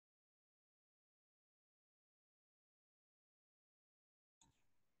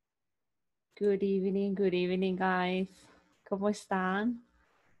Good evening, guys. ¿Cómo están?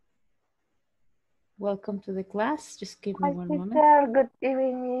 Welcome to the class. Just give me Hi, one moment. teacher. Good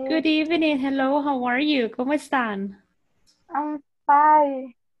evening. Good evening. Hello, how are you? ¿Cómo están? I'm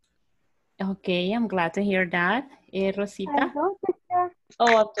fine. Okay, I'm glad to hear that. Rosita? And you, teacher?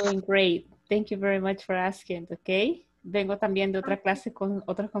 Oh, I'm doing great. Thank you very much for asking, okay? Vengo también de otra clase con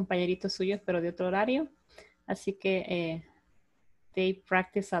otros compañeritos suyos, pero de otro horario. Así que they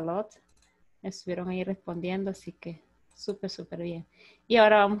practice a lot. Estuvieron ahí respondiendo, así que súper bien. Y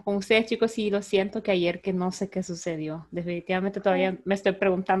ahora vamos con ustedes, chicos, y lo siento que ayer que no sé qué sucedió. Definitivamente todavía me estoy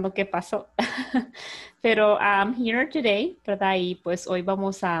preguntando qué pasó. Pero I'm here today, ¿verdad? Y pues hoy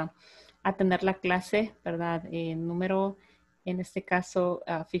vamos a tener la clase, ¿verdad? Número, en este caso,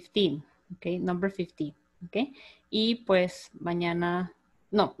 15, ¿ok? Number 15, ¿ok? Y pues mañana,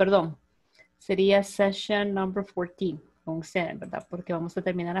 no, perdón, sería session number 14 con ustedes, ¿verdad? Porque vamos a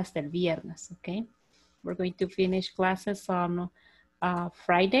terminar hasta el viernes, ¿ok? We're going to finish classes on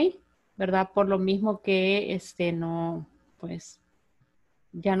Friday, ¿verdad? Por lo mismo que no, pues,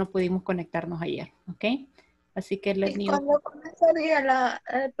 ya no pudimos conectarnos ayer, ¿ok? Así que ¿Y cuándo comenzaría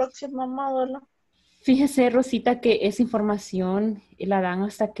el próximo módulo? Fíjese, Rosita, que esa información la dan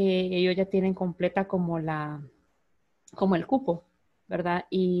hasta que ellos ya tienen completa como el cupo, ¿verdad?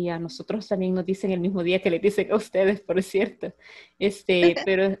 Y a nosotros también nos dicen el mismo día que les dicen a ustedes, por cierto.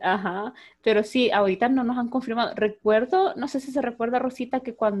 Pero sí, ahorita no nos han confirmado. Recuerdo, no sé si se recuerda, Rosita,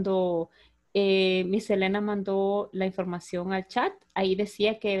 que cuando Miss Elena mandó la información al chat, ahí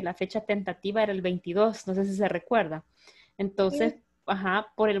decía que la fecha tentativa era el 22, no sé si se recuerda. Entonces,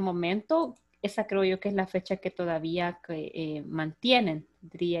 por el momento, esa creo yo que es la fecha que todavía mantienen,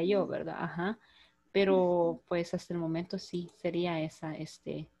 diría yo, ¿verdad? Ajá. Pero pues hasta el momento sí, sería esa,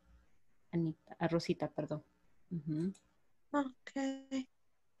 Rosita, perdón. Okay.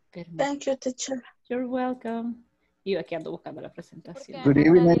 Permítame. Thank you, teacher. You're welcome. Yo aquí ando buscando la presentación. Porque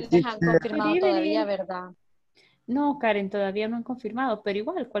a nadie les han confirmado todavía, ¿verdad? No, Karen, todavía no han confirmado, pero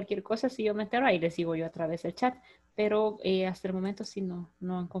igual, cualquier cosa, si yo me entero, ahí les digo yo a través del chat. Pero hasta el momento sí no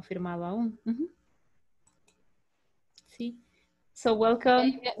han confirmado aún. Sí. So,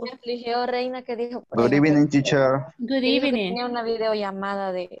 welcome. Me afligió Reina que dijo. Good evening, teacher. Good Que dijo que evening. tenía una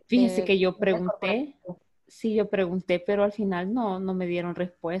videollamada de. Fíjese que yo del pregunté. corporativo. Sí, yo pregunté, pero al final no me dieron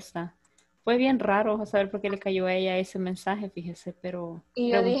respuesta. Fue bien raro saber por qué le cayó a ella ese mensaje, fíjese, pero Y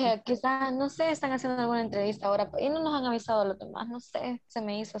yo pregunté. dije, quizás, no sé, están haciendo alguna entrevista ahora. Y no nos han avisado a los demás, no sé. Se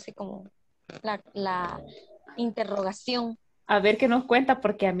me hizo así como la interrogación. A ver qué nos cuenta,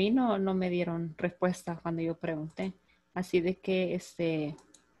 porque a mí no me dieron respuesta cuando yo pregunté. Así de que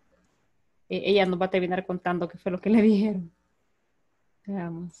ella nos va a terminar contando qué fue lo que le dijeron.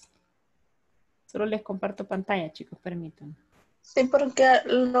 Veamos. Solo les comparto pantalla, chicos, permítanme. Sí, porque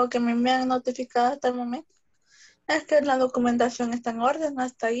lo que me han notificado hasta el momento es que la documentación está en orden, no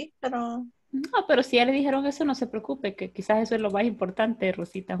está ahí, pero... No, pero si ya le dijeron eso, no se preocupe, que quizás eso es lo más importante,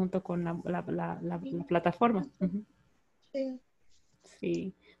 Rosita, junto con la plataforma. Sí.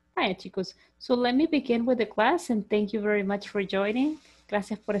 Sí. Vaya, chicos. So let me begin with the class and thank you very much for joining.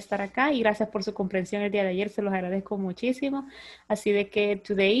 Gracias por estar acá y gracias por su comprensión el día de ayer. Se los agradezco muchísimo. Así de que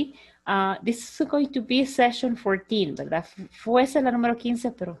today, this is going to be session 14, ¿verdad? Fuese la número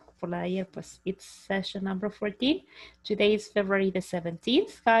 15, pero por la de ayer, pues, it's session number 14. Today is February the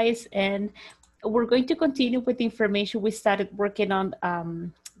 17th, guys, and we're going to continue with the information we started working on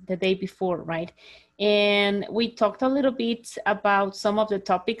the day before, right? And we talked a little bit about some of the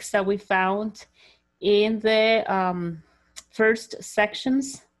topics that we found in the first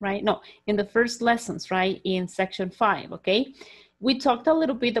sections, right? No, in the first lessons, right? In section 5, okay? We talked a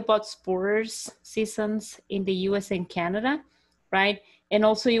little bit about sports seasons in the US and Canada, right? And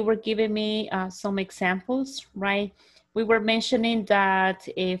also you were giving me some examples, right? We were mentioning that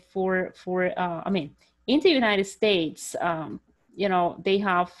in the United States, you know, they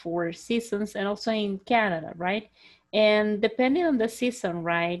have 4 seasons, and also in Canada, right? And depending on the season,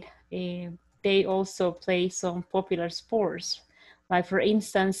 right, they also play some popular sports. Like for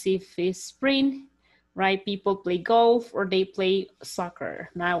instance, if it's spring, right, people play golf or they play soccer.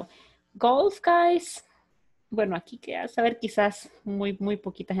 Now, golf, guys, bueno, aquí queda saber, quizás muy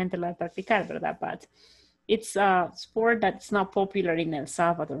poquita gente la va a practicar, ¿verdad? But it's a sport that's not popular in El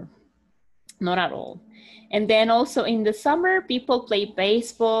Salvador. Not at all. And then also in the summer, people play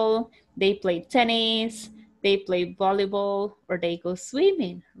baseball, they play tennis, they play volleyball, or they go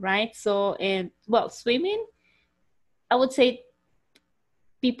swimming, right? So, swimming, I would say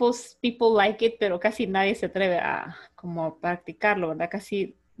people like it, pero casi nadie se atreve a como practicarlo, ¿verdad?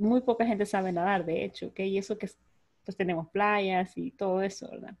 Casi muy poca gente sabe nadar, de hecho, ¿ok? Y eso que pues tenemos playas y todo eso,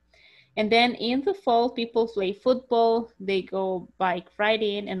 ¿verdad? And then in the fall, people play football, they go bike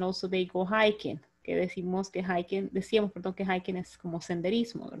riding, and also they go hiking. Que decíamos que hiking es como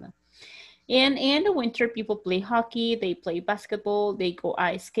senderismo, ¿verdad? And in the winter, people play hockey, they play basketball, they go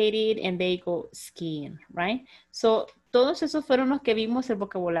ice skating, and they go skiing, right? So, todos esos fueron los que vimos el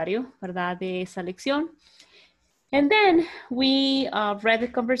vocabulario, ¿verdad? De esa lección. And then we read the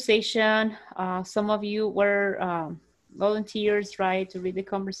conversation. Some of you were volunteers, right, to read the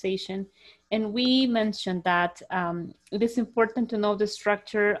conversation. And we mentioned that it is important to know the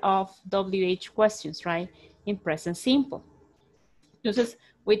structure of WH questions, right, in present simple. Entonces,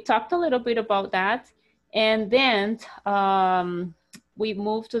 we talked a little bit about that. And then we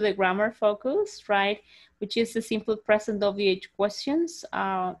moved to the grammar focus, right, which is the simple present WH questions.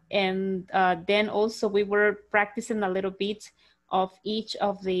 And then also we were practicing a little bit of each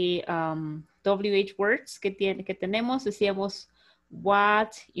of the WH words que tenemos. Decíamos,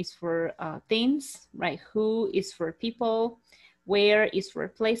 what is for things, right? Who is for people, where is for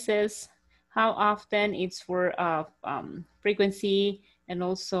places, how often it's for frequency, and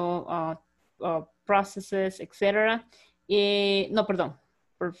also processes, etc. No, perdón,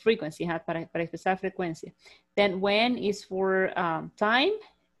 for frequency, para expresar frecuencia. Then when is for time,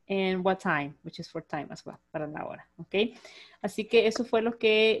 and what time, which is for time as well, para la hora, ¿ok? Así que eso fue lo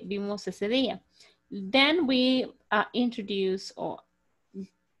que vimos ese día. Then we introduced, or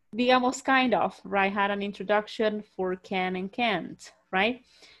digamos kind of, right, had an introduction for can and can't, right?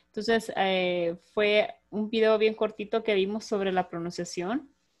 Entonces, fue un video bien cortito que vimos sobre la pronunciación,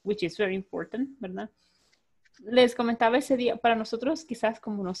 which is very important, ¿verdad? Les comentaba ese día, para nosotros quizás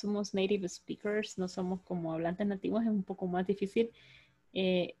como no somos native speakers, no somos como hablantes nativos, es un poco más difícil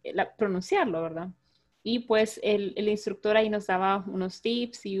pronunciarlo, ¿verdad? Y pues el instructor ahí nos daba unos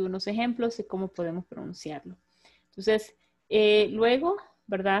tips y unos ejemplos de cómo podemos pronunciarlo. Entonces, luego,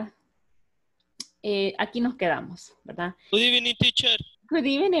 ¿verdad? Aquí nos quedamos, ¿verdad? Good evening, teacher. Good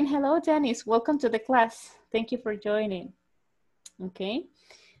evening. Hello, Janice. Welcome to the class. Thank you for joining. Ok.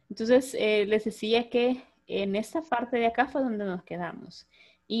 Entonces, les decía que en esta parte de acá fue donde nos quedamos.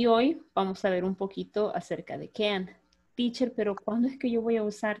 Y hoy vamos a ver un poquito acerca de can. Teacher, pero ¿cuándo es que yo voy a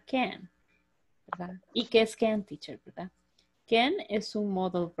usar can? ¿Verdad? ¿Y qué es can, teacher? ¿Verdad? Can es un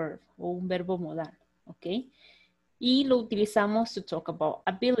modal verb o un verbo modal. Ok. Y lo utilizamos to talk about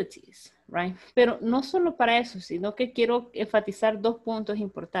abilities, right? Pero no solo para eso, sino que quiero enfatizar dos puntos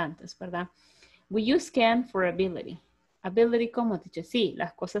importantes, ¿verdad? We use can for ability. Ability como teacher, sí,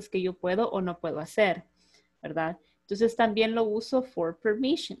 las cosas que yo puedo o no puedo hacer, ¿verdad? Entonces también lo uso for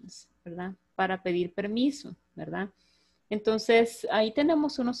permissions, ¿verdad? Para pedir permiso, ¿verdad? Entonces ahí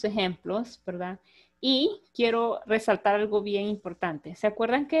tenemos unos ejemplos, ¿verdad? Y quiero resaltar algo bien importante. ¿Se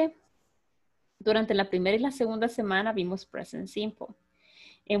acuerdan que durante la primera y la segunda semana vimos present simple?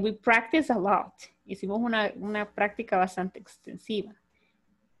 And we practice a lot. Hicimos una práctica bastante extensiva.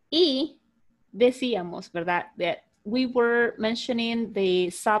 Y decíamos, ¿verdad? That we were mentioning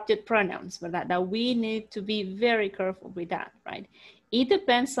the subject pronouns, ¿verdad? That we need to be very careful with that, right? It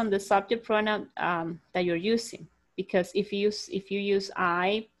depends on the subject pronoun that you're using. Because if you use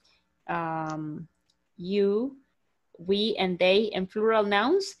I, you, we, and they, and plural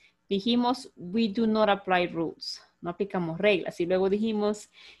nouns, dijimos, we do not apply rules. No aplicamos reglas. Y luego dijimos,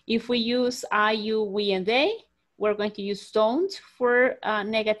 if we use I, you, we, and they, we're going to use don't for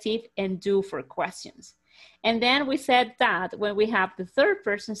negative and do for questions. And then we said that when we have the third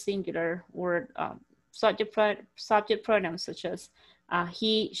person singular or subject pronouns such as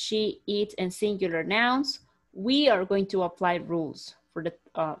he, she, it, and singular nouns, we are going to apply rules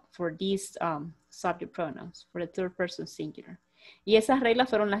for these subject pronouns, for the third person singular. Y esas reglas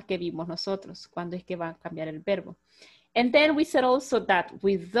fueron las que vimos nosotros cuando es que va a cambiar el verbo. And then we said also that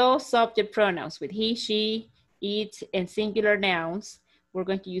with those subject pronouns, with he, she, it, and singular nouns, we're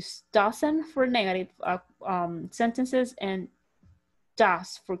going to use doesn't for negative sentences and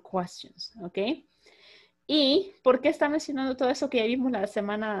does for questions, ¿ok? ¿Y por qué está mencionando todo eso que ya vimos la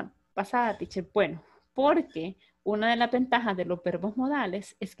semana pasada, teacher? Bueno, porque una de las ventajas de los verbos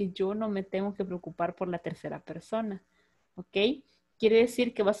modales es que yo no me tengo que preocupar por la tercera persona, ¿ok? Quiere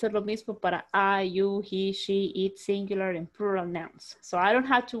decir que va a ser lo mismo para I, you, he, she, it, singular, and plural nouns. So I don't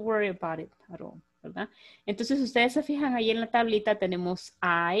have to worry about it at all, ¿verdad? Entonces, ustedes se fijan ahí en la tablita, tenemos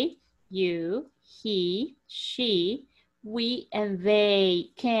I, you, he, she, we, and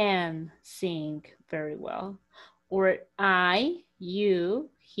they can sing very well. Or I, you,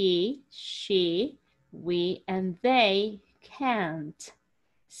 he, she, we, and they can't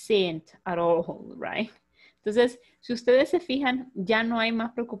sing at all, right? Entonces, si ustedes se fijan, ya no hay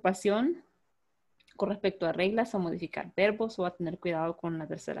más preocupación con respecto a reglas, a modificar verbos o a tener cuidado con la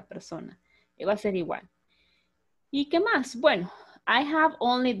tercera persona. Va a ser igual. ¿Y qué más? Bueno, I have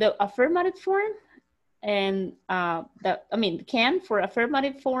only the affirmative form and can for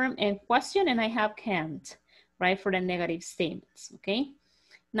affirmative form and question, and I have can't, right, for the negative statements, okay?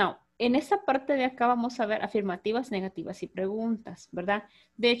 Now, en esta parte de acá vamos a ver afirmativas, negativas y preguntas, ¿verdad?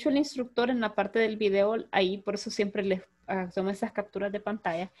 De hecho, el instructor en la parte del video, ahí por eso siempre les tomo estas capturas de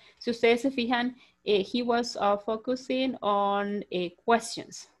pantalla. Si ustedes se fijan, he was focusing on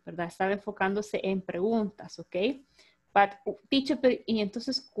questions, ¿verdad? Estaba enfocándose en preguntas, ¿ok? But, teacher, y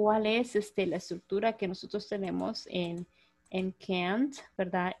entonces, ¿cuál es la estructura que nosotros tenemos en can't,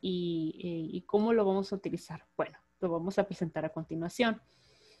 ¿verdad? Y cómo lo vamos a utilizar. Bueno, lo vamos a presentar a continuación,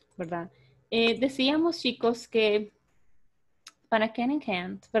 ¿verdad? Decíamos, chicos, que para can and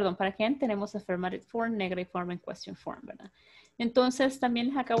can't, perdón, para can tenemos affirmative form, negative form, and question form, ¿verdad? Entonces, también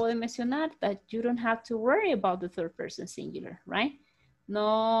les acabo de mencionar that you don't have to worry about the third person singular, right?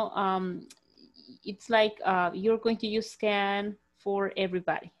 No, it's like you're going to use can for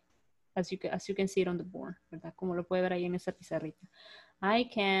everybody, as you can see it on the board, ¿verdad? Como lo puede ver ahí en esa pizarrita. I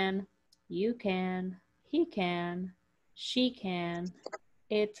can, you can, he can, she can,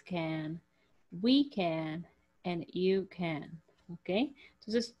 it can, we can, and you can. ¿Ok?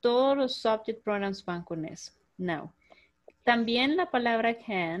 Entonces, todos los subject pronouns van con eso. Now, también la palabra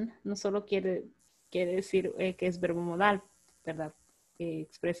can no solo quiere decir que es verbo modal, ¿verdad?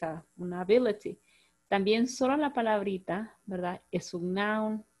 Expresa una ability. También solo la palabrita, ¿verdad? Es un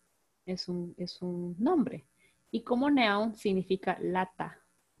noun, es un nombre. Y como noun significa lata,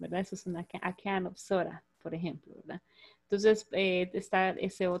 ¿verdad? Eso es a can of soda, por ejemplo, ¿verdad? Entonces, está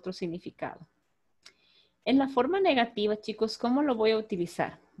ese otro significado. En la forma negativa, chicos, ¿cómo lo voy a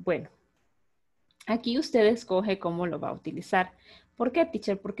utilizar? Bueno, aquí usted escoge cómo lo va a utilizar. ¿Por qué,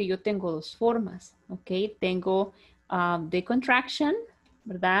 teacher? Porque yo tengo dos formas, ¿ok? Tengo the contraction,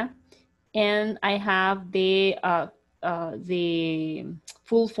 ¿verdad? And I have the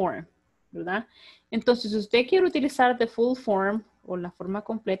full form, ¿verdad? Entonces, si usted quiere utilizar the full form o la forma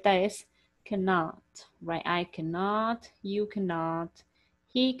completa es cannot, right? I cannot, you cannot,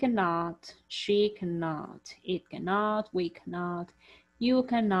 he cannot, she cannot, it cannot, we cannot, you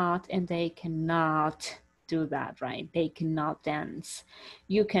cannot, and they cannot do that, right? They cannot dance.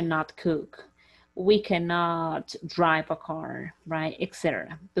 You cannot cook. We cannot drive a car, right?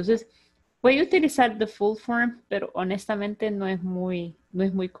 Etc. Entonces, voy a utilizar the full form, pero honestamente no es muy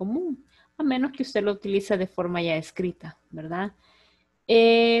común, a menos que usted lo utilice de forma ya escrita, ¿verdad?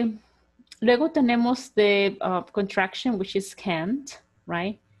 Luego tenemos the contraction, which is can't,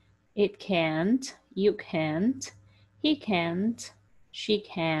 right? It can't, you can't, he can't, she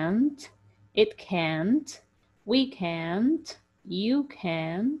can't, it can't, we can't, you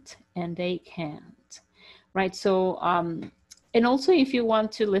can't, and they can't, right? So, and also if you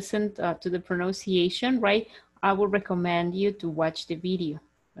want to listen to the pronunciation, right, I would recommend you to watch the video,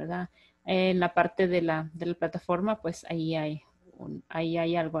 ¿verdad? En la parte de la plataforma, pues ahí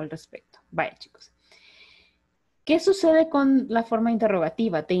hay algo al respecto. Vaya, chicos. ¿Qué sucede con la forma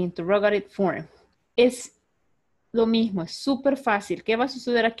interrogativa, the interrogative form? Es lo mismo, es súper fácil. ¿Qué va a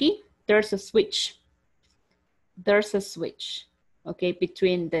suceder aquí? There's a switch. There's a switch, okay,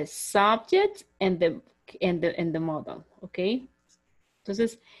 between the subject and the modal, okay?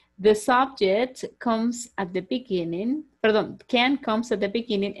 Entonces, the subject comes at the beginning, perdón, can comes at the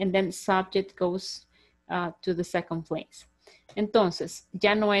beginning and then subject goes to the second place. Entonces,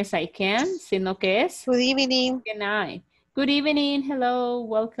 ya no es I can, sino que es Good evening. can I. Good evening, hello,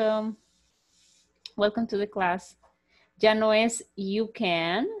 welcome. Welcome to the class. Ya no es you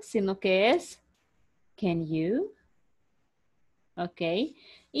can, sino que es can you. Ok.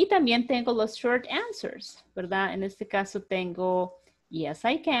 Y también tengo los short answers, ¿verdad? En este caso tengo yes,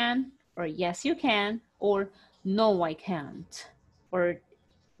 I can, or yes, you can, or no, I can't, or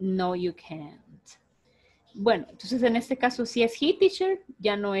no, you can't. Bueno, entonces en este caso si es he, teacher,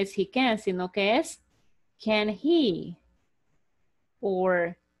 ya no es he can, sino que es can he.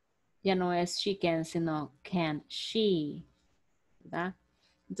 Or ya no es she can, sino can she. ¿Verdad?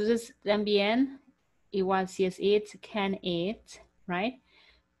 Entonces también, igual si es it, can it, right?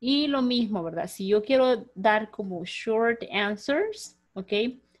 Y lo mismo, ¿verdad? Si yo quiero dar como short answers, ¿ok?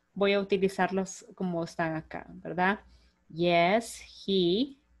 Voy a utilizarlos como están acá, ¿verdad? Yes,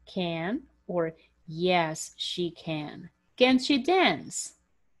 he can, or yes, she can. Can she dance?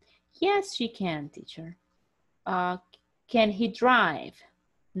 Yes, she can, teacher. Can he drive?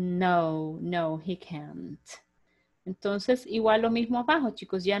 No, no, he can't. Entonces, igual lo mismo abajo,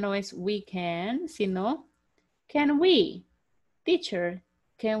 chicos. Ya no es we can, sino can we? Teacher,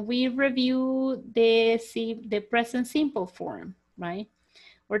 can we review the present simple form, right?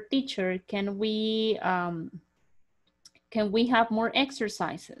 Or teacher, can we have more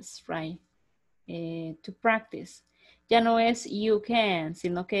exercises, right? To practice. Ya no es you can,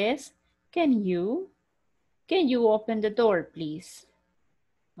 sino que es can you open the door, please?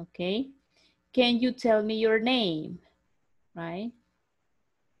 Okay. Can you tell me your name, right?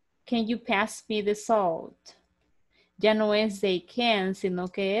 Can you pass me the salt? Ya no es they can, sino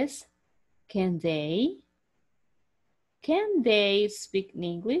que es can they? Can they speak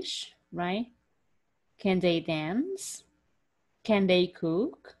English, right? Can they dance? Can they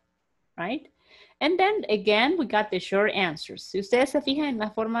cook, right? And then again, we got the short answers. Si ustedes se fijan en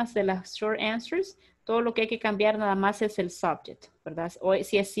las formas de las short answers, todo lo que hay que cambiar nada más es el subject, ¿verdad? O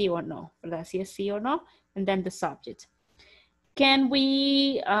si es sí o no, ¿verdad? Si es sí o no, and then the subject. Can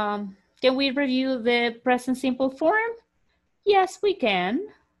we review the present simple form? Yes, we can,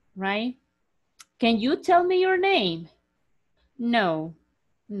 right? Can you tell me your name? No,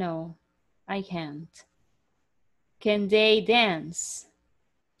 I can't. Can they dance?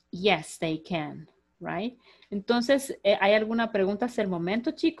 Yes, they can, right? Entonces, ¿hay alguna pregunta hasta el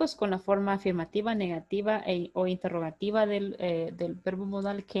momento, chicos, con la forma afirmativa, negativa o interrogativa del verbo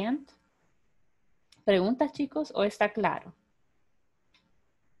modal can't? ¿Preguntas, chicos, o está claro?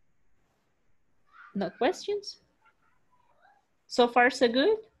 No questions? So far, so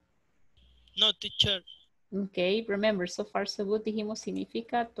good? No, teacher. Ok, remember, so far, so good, dijimos,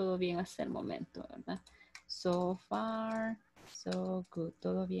 significa todo bien hasta el momento, ¿verdad? So far, so good,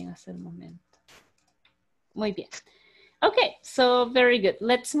 todo bien hasta el momento. Muy bien. Okay, so very good.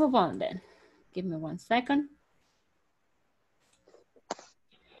 Let's move on then. Give me 1 second.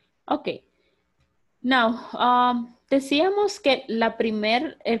 Okay. Now, decíamos que el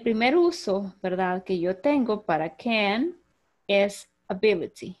primer uso, ¿verdad? Que yo tengo para can es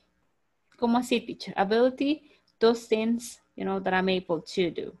ability. ¿Cómo así, teacher? Ability, those things, you know, that I'm able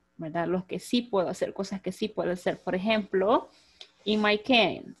to do, ¿verdad? Los que sí puedo hacer, cosas que sí puedo hacer. Por ejemplo, in my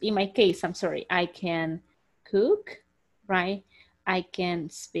case, I'm sorry, I can cook, right? I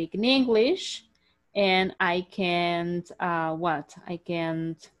can speak in English, and I can, I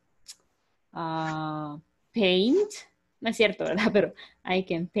can paint. No es cierto, ¿verdad? Pero I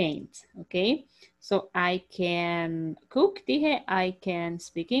can paint, okay? So I can cook, dije, I can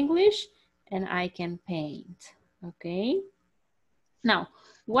speak English, and I can paint, okay? Now,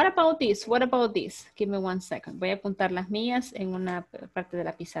 what about this? What about this? Give me 1 second. Voy a apuntar las mías en una parte de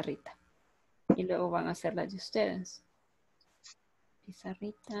la pizarrita. Y luego van a hacer las de ustedes.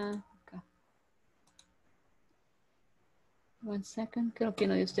 Pizarrita, acá. 1 second. Creo que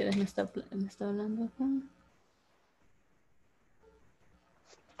uno de ustedes me está hablando acá.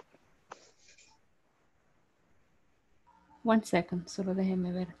 1 second. Solo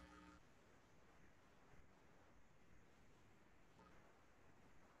déjenme ver.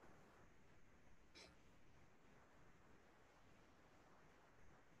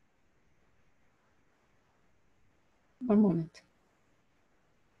 Un momento.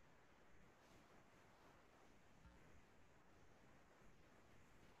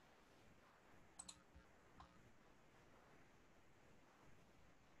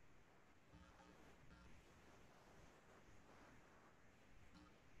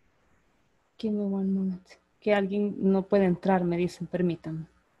 Give me 1 moment. Que alguien no puede entrar, me dicen, permítanme.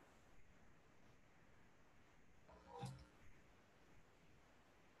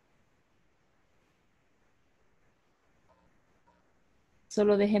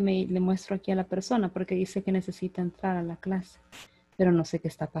 Solo déjeme y le muestro aquí a la persona porque dice que necesita entrar a la clase. Pero no sé qué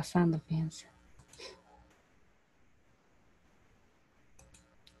está pasando, fíjense.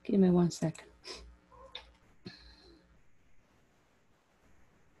 Give me 1 second.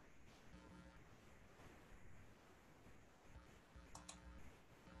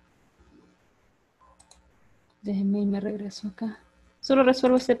 Déjenme y me regreso acá. Solo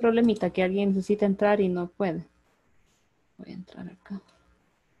resuelvo este problemita que alguien necesita entrar y no puede. Voy a entrar acá.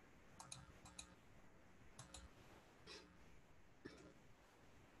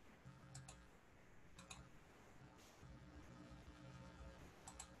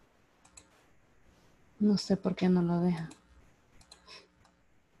 No sé por qué no lo deja.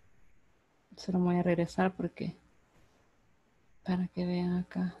 Solo voy a regresar porque para que vean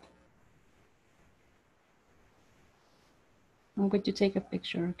acá. I'm going to take a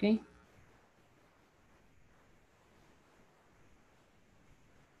picture, okay?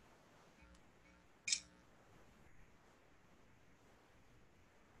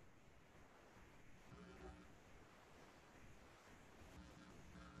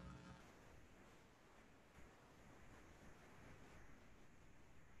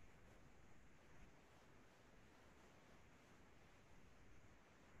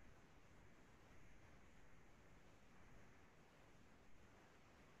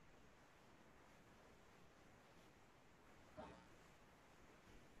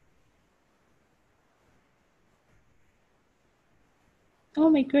 Oh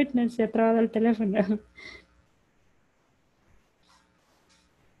my goodness, se ha trabado el teléfono.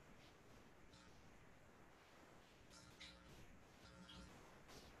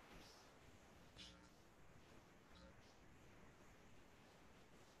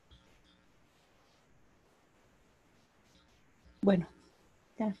 Bueno,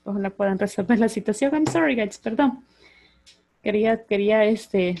 ya, ojalá puedan resolver la situación. I'm sorry, guys, perdón. Quería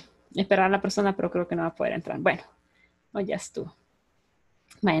esperar a la persona, pero creo que no va a poder entrar. Bueno, ya estuvo.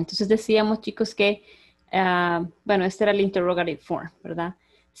 Vale, entonces decíamos, chicos, que, bueno, este era el interrogative form, ¿verdad?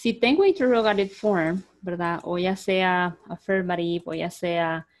 Si tengo interrogative form, ¿verdad? O ya sea affirmative, o ya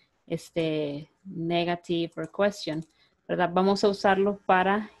sea negative or question, ¿verdad? Vamos a usarlo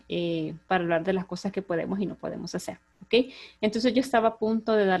para hablar de las cosas que podemos y no podemos hacer, ¿ok? Entonces yo estaba a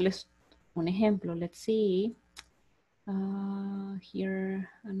punto de darles un ejemplo. Let's see. Here,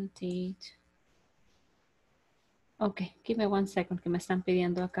 annotate. Ok, give me one second, que me están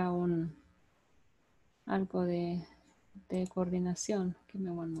pidiendo acá algo de coordinación. Give me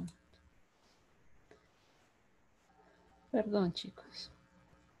one moment. Perdón, chicos.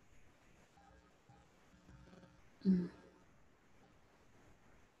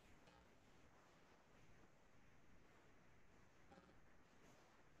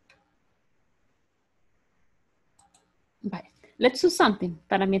 Vale. Let's do something.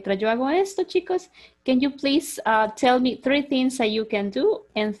 Para mientras yo hago esto, chicos, can you please tell me 3 things that you can do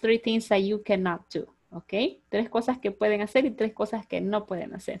and 3 things that you cannot do? ¿Ok? 3 cosas que pueden hacer y 3 cosas que no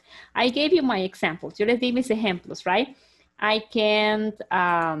pueden hacer. I gave you my examples. Yo les di mis ejemplos, right? I can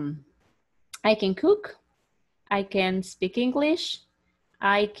cook. I can speak English.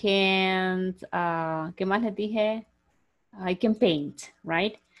 I can, ¿qué más les dije? I can paint,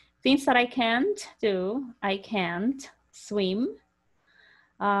 right? Things that I can't do, I can't swim.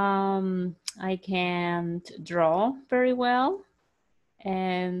 I can't draw very well.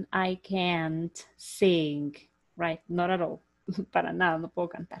 And I can't sing, right? Not at all. Para nada, no puedo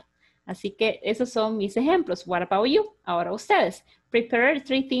cantar. Así que esos son mis ejemplos. What about you? Ahora ustedes. Prepare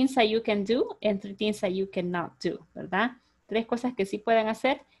 3 things that you can do and 3 things that you cannot do, ¿verdad? 3 cosas que sí pueden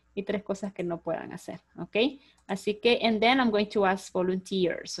hacer y 3 cosas que no puedan hacer, ¿ok? Así que, and then I'm going to ask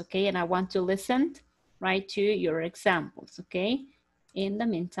volunteers, ¿ok? And I want to listen, right, to your examples, ¿ok? In the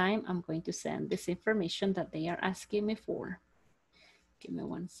meantime, I'm going to send this information that they are asking me for. Give me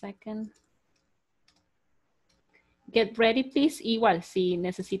one second. Get ready, please. Igual, si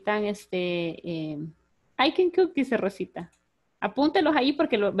necesitan I can cook, dice Rosita. Apúntelos ahí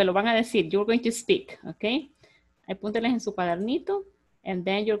porque me lo van a decir. You're going to speak, ¿ok? Apúnteles en su cuadernito. And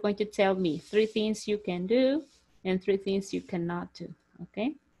then you're going to tell me 3 things you can do and 3 things you cannot do,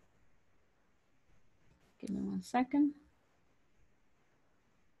 ¿ok? Give me one second.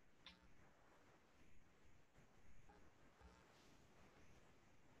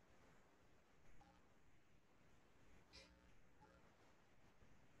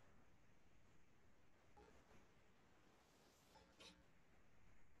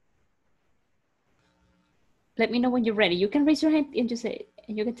 Let me know when you're ready. You can raise your hand and just say,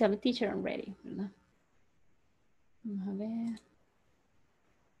 and you can tell the teacher I'm ready, ¿verdad? Vamos a ver.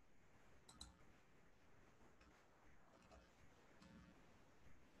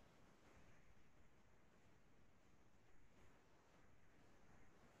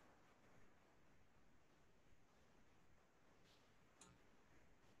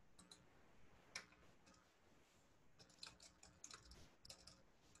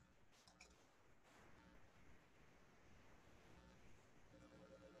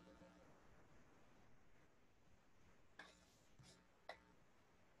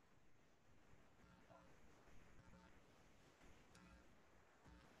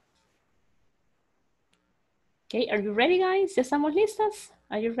 Okay, are you ready, guys? ¿Ya estamos listas?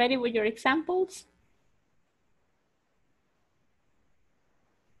 Are you ready with your examples?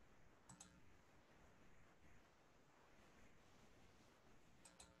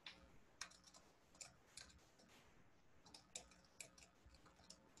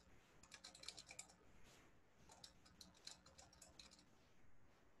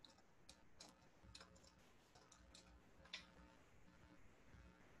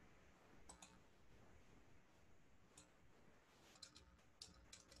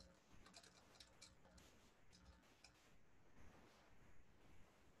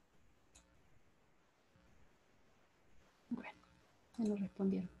 Bueno, ya nos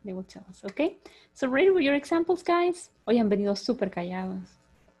respondieron. They will tell us, okay? So ready with your examples, guys? Hoy han venido súper callados.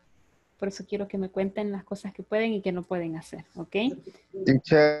 Por eso quiero que me cuenten las cosas que pueden y que no pueden hacer, ¿ok?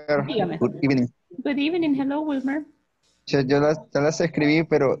 Teacher, Dígame. good evening. Good evening. Hello, Wilmer. Ya las escribí,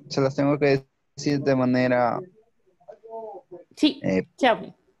 pero se las tengo que decir de manera Sí, Eh, tell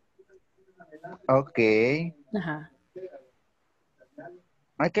me. okay. Ajá.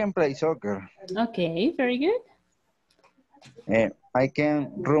 I can play soccer. Okay, very good. I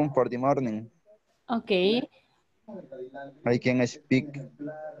can run for the morning. Okay, I can speak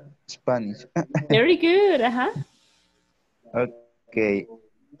Spanish. very good. Ajá. Okay.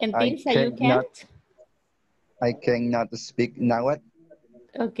 And I things that you can't? cannot speak Nahuatl.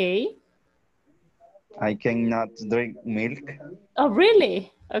 Okay. I cannot drink milk. Oh,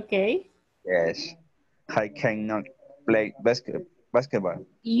 really? Okay. Yes. I cannot play basketball.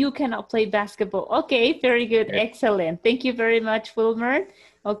 You cannot play basketball. Okay, very good. Yes. Excellent. Thank you very much, Wilmer.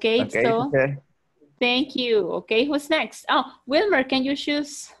 Okay, Okay, so teacher. thank you. Okay, who's next? Oh, Wilmer, can you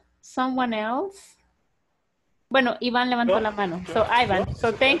choose someone else? Bueno, Iván levantó la mano. So, Ivan.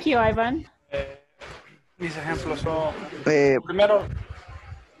 So, thank you, Ivan. Mis ejemplos son, Eh, primero,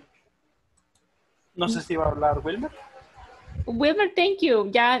 no sé si va a hablar Wilmer. Wilmer, thank you.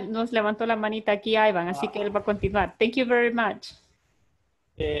 Ya nos levantó la manita aquí, Ivan, así que él va a continuar. Thank you very much.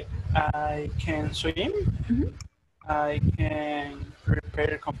 I can swim. Mhm. I can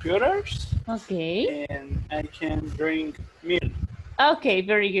repair computers. Okay. And I can drink milk. Okay,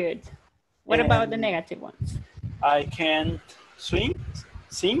 very good. What about the And negative ones? I can swim,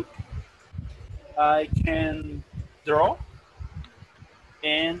 sing. I can draw.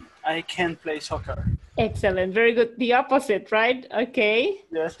 And I can play soccer. Excellent, very good. The opposite, right? Okay.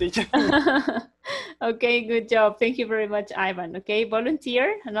 Yes, teacher. Okay, good job. Thank you very much, Ivan. Okay,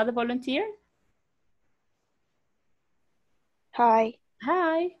 volunteer, another volunteer. Hi.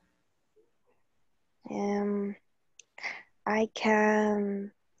 Hi. I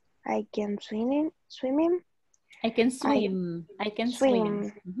can swimming. I can swim. I can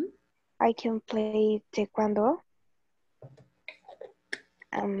swim. Mhm. I can play taekwondo.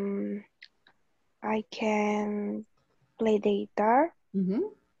 I can play the guitar. Mhm.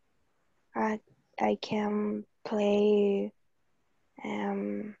 I can play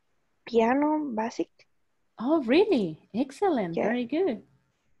piano basic. Oh, really? Excellent. Yeah. Very good.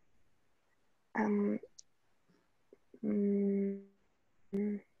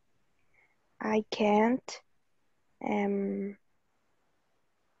 I can't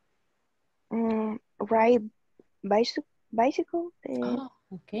ride bicycle. Oh,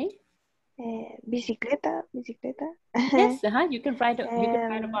 okay. Bicicleta. Yes, you can ride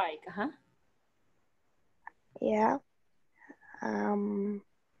a bike. Yeah. I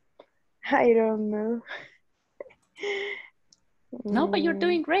don't know. No, but you're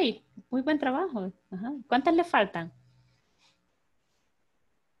doing great. Muy buen trabajo. Ajá. ¿Cuántas le faltan?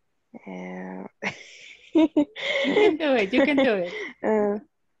 You can do it. You can do it.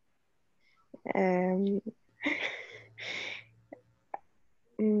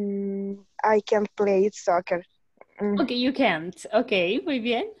 I can play soccer. Okay, you can't. Okay, muy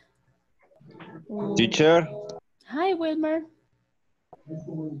bien. Teacher, Hi, Wilmer.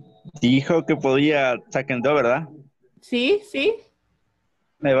 dijo que podía taekwondo, ¿verdad? Sí, sí.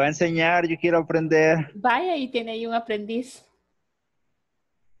 Me va a enseñar, yo quiero aprender. Vaya, y tiene ahí un aprendiz.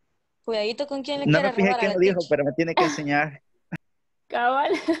 Cuidadito con quién le No me quiere fijé robar a qué la lo dijo, teacher. pero me tiene que enseñar.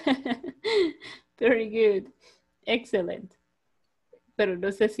 Cabal. Very good. Excellent. Pero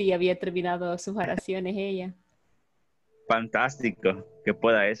no sé si había terminado sus oraciones ella. Fantástico que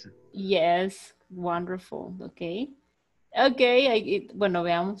pueda eso. Yes, wonderful. Okay. Okay, bueno,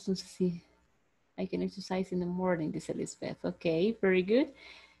 veamos. No sé si I can exercise in the morning, dice Elizabeth. Okay, very good.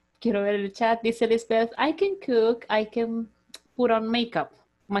 Quiero ver el chat. Dice Elizabeth, I can cook, I can put on makeup.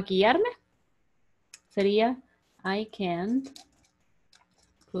 ¿Maquillarme? Sería, I can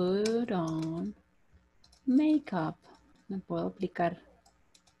put on makeup. Me puedo aplicar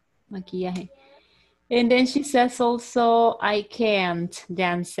maquillaje. And then she says also, I can't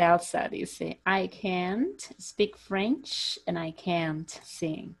dance salsa, dice. I can't speak French and I can't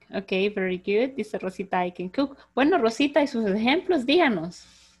sing. Okay, very good. Dice Rosita, I can cook. Bueno, Rosita, y sus ejemplos, díganos.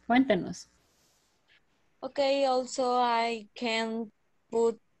 Cuéntenos. Okay, also I can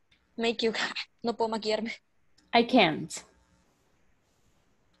make you... No puedo maquillarme. I can't.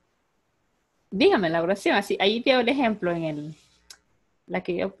 Dígame la oración, así. Ahí veo el ejemplo en la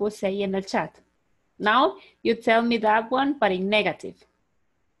que yo puse ahí en el chat. Now, you tell me that one, but in negative.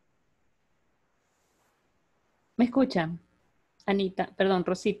 ¿Me escuchan? Anita, perdón,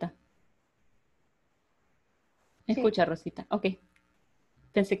 Rosita. ¿Me Sí. escucha, Rosita? Ok.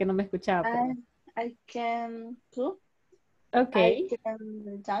 Pensé que no me escuchaba. Pero... I can cook. Ok. I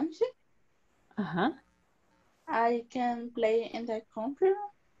can dance. Ajá. I can play in the computer.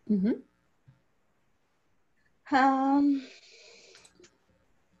 Mhm.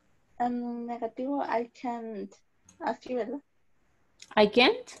 En negativo, I can't. Así, ¿verdad? I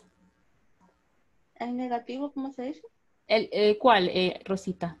can't. En negativo, ¿cómo se dice? ¿Cuál,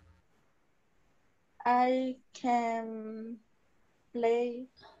 Rosita? I can play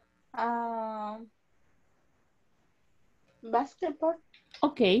basketball.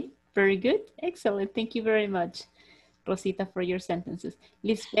 Okay, very good. Excellent. Thank you very much, Rosita, for your sentences.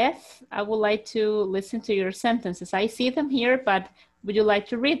 Lisbeth, I would like to listen to your sentences. I see them here, but would you like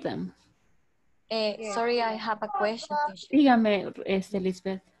to read them? Sorry, I have a question. Dígame,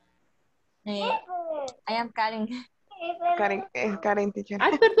 Lisbeth. I am Karen. Karen, es Karen, teacher.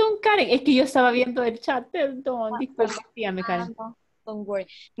 Ay, perdón, Karen. Es que yo estaba viendo el chat. Perdón, disculpe. Dígame, Karen. No, don't worry.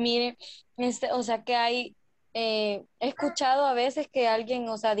 Mire, o sea que hay, he escuchado a veces que alguien,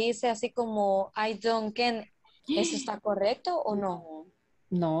 o sea, dice así como I don't can. ¿Eso está correcto o no?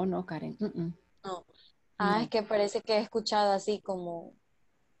 No, no, Karen. No. No. Es que parece que he escuchado así como,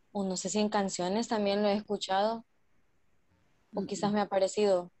 o no sé si en canciones también lo he escuchado, o quizás me ha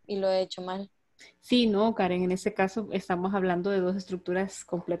parecido y lo he hecho mal. Sí, no, Karen, en este caso estamos hablando de dos estructuras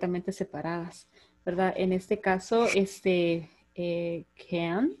completamente separadas, ¿verdad? En este caso,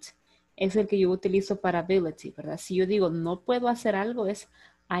 can't es el que yo utilizo para ability, ¿verdad? Si yo digo no puedo hacer algo, es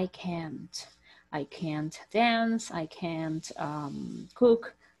I can't. I can't dance, I can't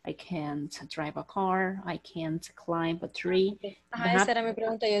cook, I can't drive a car, I can't climb a tree. Esa era mi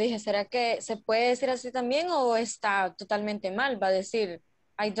pregunta. Yo dije, ¿será que se puede decir así también o está totalmente mal? Va a decir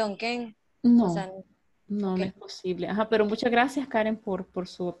I don't can. No, o sea, no, okay. no es posible. Ajá, pero muchas gracias, Karen, por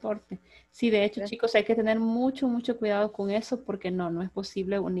su aporte. Sí, de hecho, Gracias. chicos, hay que tener mucho cuidado con eso porque no es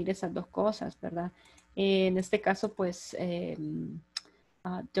posible unir esas dos cosas, ¿verdad? En este caso, pues,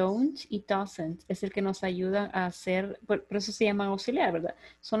 don't y doesn't es el que nos ayuda a hacer, por eso se llaman auxiliar, ¿verdad?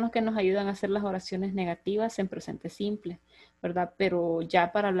 Son los que nos ayudan a hacer las oraciones negativas en presente simple, ¿verdad? Pero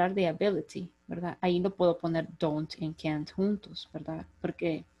ya para hablar de ability, ¿verdad? Ahí no puedo poner don't y can't juntos, ¿verdad?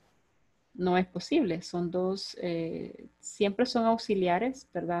 Porque no es posible, son dos, siempre son auxiliares,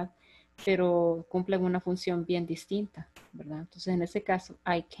 ¿verdad? Pero cumplen una función bien distinta, ¿verdad? Entonces, en ese caso,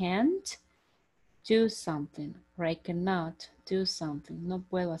 I can't do something, or I cannot do something. No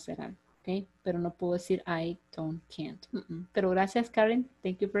puedo hacer algo, ¿ok? Pero no puedo decir I don't, can't. Pero gracias, Karen.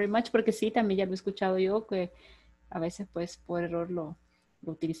 Thank you very much, porque sí, también ya lo he escuchado yo, que a veces, pues, por error lo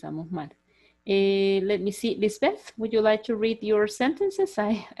utilizamos mal. Let me see. Lisbeth, would you like to read your sentences?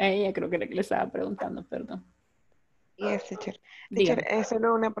 Ella creo que era que le estaba preguntando, perdón. Yes, teacher. Dígame. Teacher, es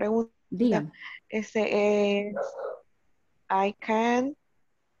solo una pregunta. Dígame. I can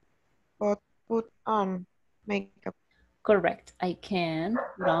put on makeup. Correct. I can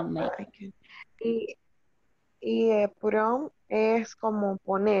put on makeup. I can. Y put on es como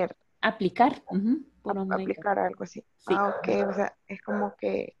poner. Aplicar. Put on aplicar makeup. algo así. Sí. Ok, o sea, es como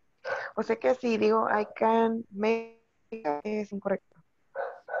que, o sea que si digo I can make es incorrecto.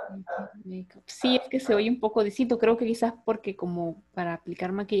 Sí, es que se oye un poco distinto. Creo que quizás porque como para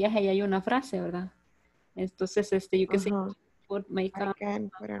aplicar maquillaje ahí hay una frase, ¿verdad? Entonces, yo qué sé, put makeup. I can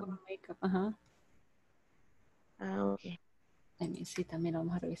put on. Makeup, ajá. Ok. Sí, también lo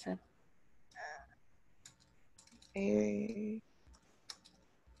vamos a revisar. I'm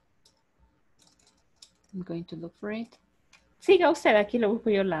going to look for it. Siga usted, aquí lo busco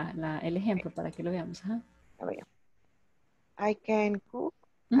yo el ejemplo para que lo veamos. Ajá. A ver. I can cook.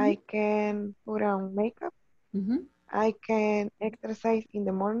 I can put on makeup. I can exercise in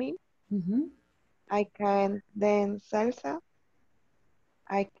the morning. I can dance salsa.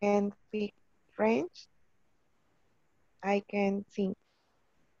 I can speak French. I can sing.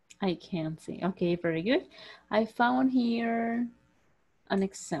 I can sing. Okay, very good. I found here an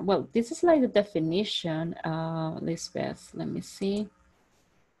example. Well, this is like the definition, Lisbeth. Let me see.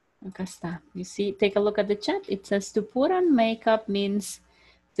 Acá está. You see, take a look at the chat. It says to put on makeup means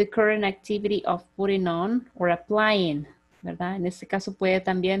the current activity of putting on or applying, ¿verdad? En este caso puede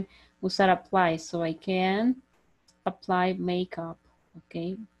también usar apply. So I can apply makeup,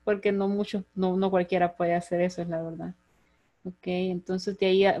 ¿ok? Porque no cualquiera puede hacer eso, es la verdad. Ok, entonces de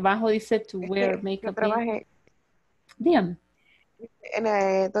ahí abajo dice to wear makeup. Yo trabajé. Dígame.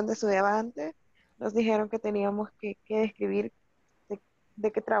 En donde estudiaba antes, nos dijeron que teníamos que describir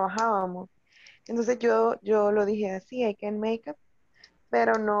de qué trabajábamos. Entonces yo lo dije así, I can make up,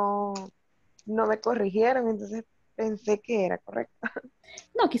 pero no me corrigieron, entonces pensé que era correcto.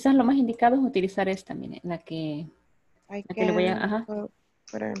 No, quizás lo más indicado es utilizar esta, mire, la que le voy a, ajá.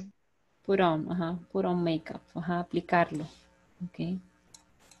 Put on makeup, ajá, aplicarlo. Ok.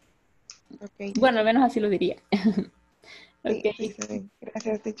 Okay, bueno, al menos así lo diría. Okay. Sí.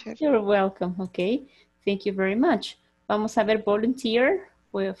 Gracias, teacher. You're welcome, okay. Thank you very much. Vamos a ver volunteer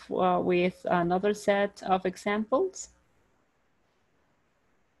with another set of examples.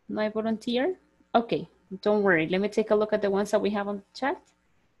 No hay volunteer? Okay, don't worry. Let me take a look at the ones that we have on the chat.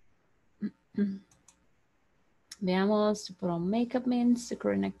 Veamos, to put on makeup means the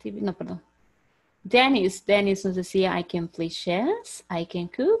current activity. No, perdón. Dennis nos decía, I can play chess, I can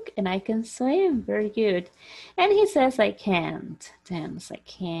cook, and I can swim. Very good. And he says, I can't dance, I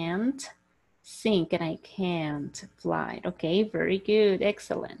can't sing, and I can't fly. Okay, very good,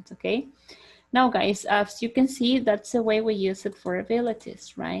 excellent, okay. Now, guys, as you can see, that's the way we use it for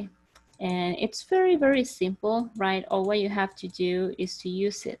abilities, right? And it's very, very simple, right? All what you have to do is to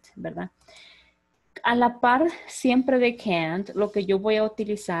use it, ¿verdad? A la par siempre de can't, lo que yo voy a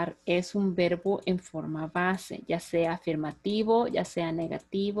utilizar es un verbo en forma base, ya sea afirmativo, ya sea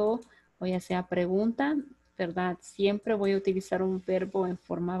negativo o ya sea pregunta, ¿verdad? Siempre voy a utilizar un verbo en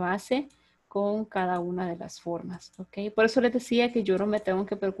forma base con cada una de las formas, ¿ok? Por eso les decía que yo no me tengo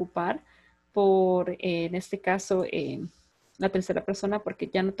que preocupar por, en este caso, la tercera persona, porque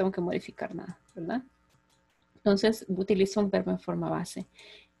ya no tengo que modificar nada, ¿verdad? Entonces, utilizo un verbo en forma base.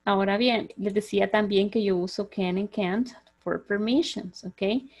 Ahora bien, les decía también que yo uso can and can't for permissions,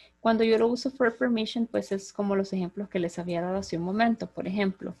 ¿ok? Cuando yo lo uso for permission, pues es como los ejemplos que les había dado hace un momento. Por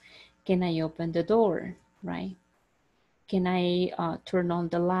ejemplo, can I open the door, right? Can I turn on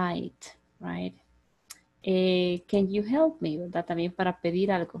the light, right? Can you help me, ¿verdad? También para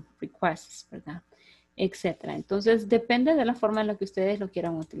pedir algo, requests, ¿verdad? Etcétera. Entonces, depende de la forma en la que ustedes lo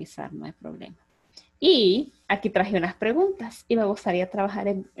quieran utilizar, no hay problema. Y aquí traje unas preguntas y me gustaría trabajar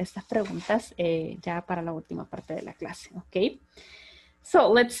en estas preguntas ya para la última parte de la clase, ¿ok?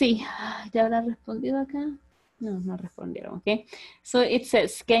 So, let's see. ¿Ya habrán respondido acá? No, no respondieron, ¿ok? So, it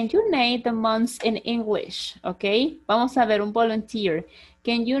says, can you name the months in English? ¿Ok? Vamos a ver un volunteer.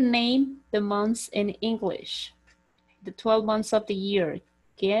 Can you name the months in English? The 12 months of the year.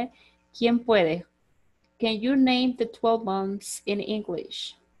 ¿Qué? ¿Quién puede? Can you name the 12 months in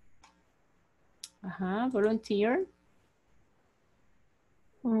English? Ajá, volunteer.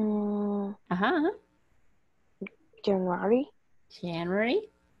 Ajá. January. January.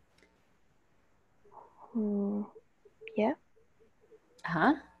 Yeah.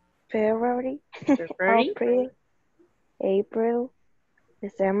 Ajá. February. February. April.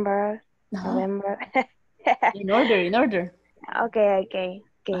 December. November. In order. Okay.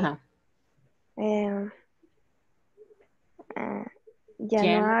 Ajá.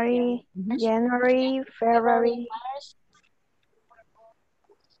 January, February,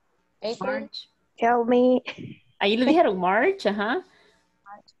 March, help me. Ahí le dijeron March, ajá.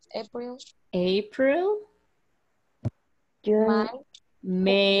 April, June,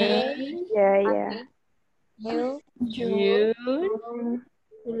 May, yeah. June,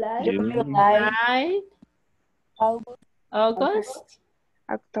 July, August,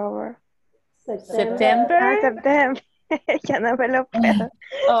 October, September, September. Ya no me lo puedo.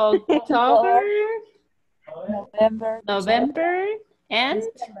 October, November, and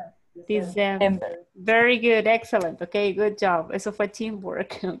December. Very good, excellent. Okay, good job. Eso fue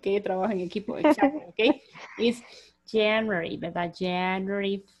teamwork. Okay, trabajo en equipo. Exacto. Okay, it's January, ¿verdad?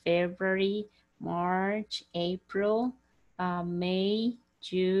 January, February, March, April, May,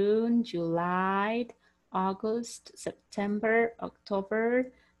 June, July, August, September, October,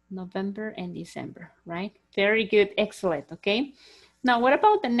 November, and December, right? Very good, excellent. Okay. Now, what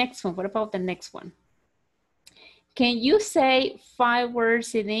about the next one? Can you say 5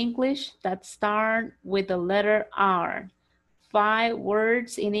 words in English that start with the letter R? 5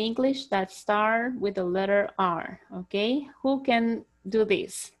 words in English that start with the letter R. Okay, who can do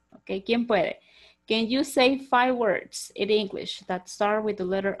this? Okay, ¿quién puede? Can you say 5 words in English that start with the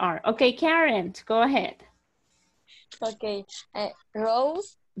letter R? Okay, Karen, go ahead. Okay,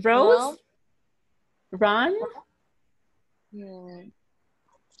 rose. Rose. Run.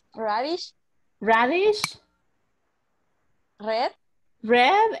 Radish. Radish. Red.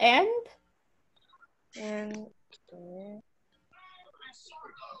 Red and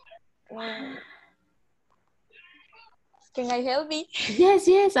can I help me? Yes,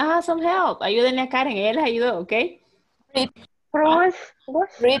 some help. Ayúdenle a Karen, ella les ayudó, ¿ok? Rose.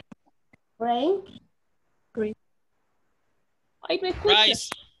 Rain. Ay, no escucho.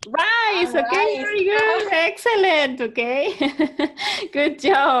 Rice, okay, very good, excellent, okay. Good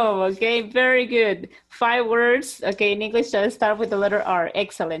job, okay, very good. 5 words, okay, in English that start with the letter R,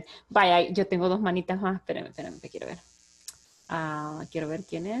 excellent. Vaya, yo tengo 2 manitas más, espérenme, te quiero ver. Quiero ver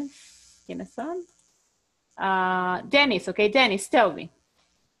quiénes son. Dennis, okay, Dennis, tell me.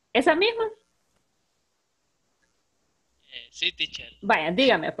 ¿Esa misma? Sí, teacher. Vaya,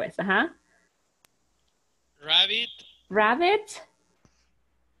 dígame pues, ajá. Rabbit. Red.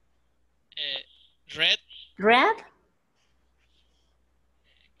 Red.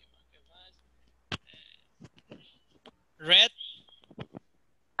 Red.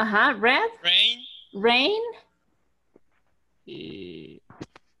 Ajá, red. Rain. Rain. Y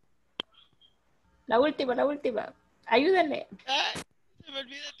la última, la última. Ayúdenle. Ah, se me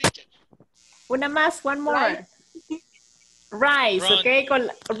olvida, teacher. Una más, one more. Rice, Run. okay, con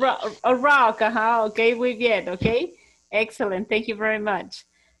rock, ajá, okay, muy bien, okay. Excellent, thank you very much.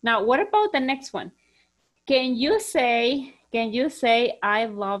 Now, what about the next one? Can you say I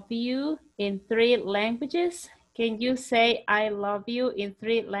love you in 3 languages? Can you say I love you in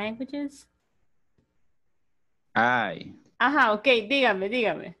 3 languages? I. Ajá, okay,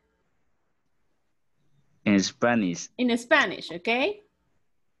 dígame. In Spanish. In Spanish, okay?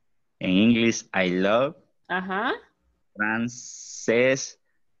 In English, I love. Ajá. Francés,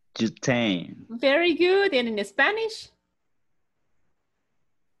 you t'aime. Very good. And in Spanish?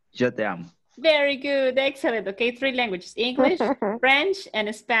 Yo te amo. Very good. Excellent. Okay, 3 languages. English, French,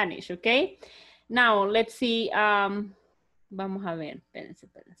 and Spanish. Okay. Now, let's see. Vamos a ver.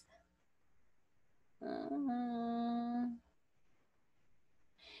 Espérense.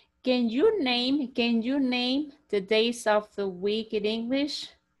 Can you name the days of the week in English?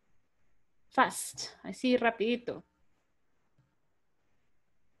 Fast. Así rapidito.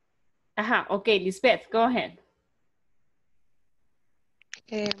 Ajá. Okay, Lisbeth, go ahead.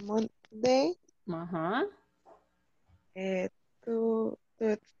 Monday, Ajá.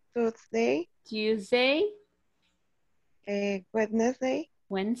 Tuesday, Tuesday, Wednesday,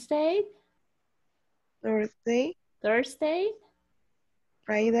 Wednesday, Thursday,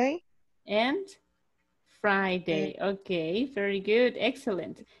 Friday, and Friday. Okay, very good,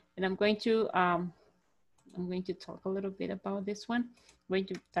 excellent. And I'm going to talk a little bit about this one. I'm going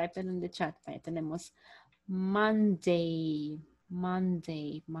to type it in the chat. Ahí tenemos Monday,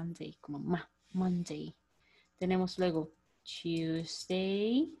 como Monday. Tenemos luego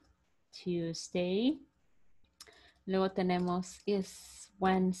Tuesday. Luego tenemos is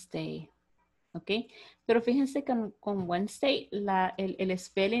Wednesday. ¿Ok? Pero fíjense que con Wednesday el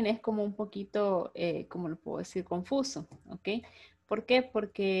spelling es como un poquito, ¿cómo lo puedo decir? Confuso. ¿Ok? ¿Por qué?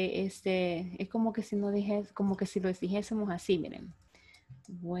 Porque es como que si no como que si lo dijésemos así, miren.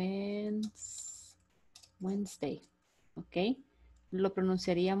 Wednesday. ¿Ok? Lo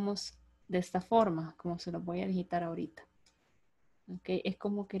pronunciaríamos de esta forma, como se lo voy a digitar ahorita. ¿Ok? Es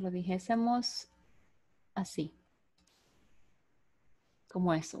como que lo dijésemos así.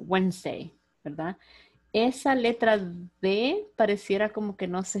 Como eso, Wednesday, ¿verdad? Esa letra D pareciera como que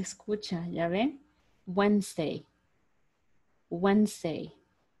no se escucha, ¿ya ven? Wednesday.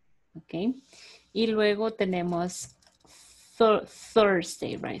 ¿Ok? Y luego tenemos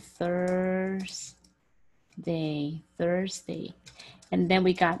Thursday, right? Thursday. And then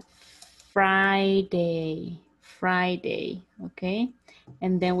we got Friday, okay?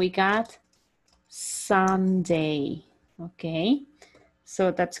 And then we got Sunday, okay?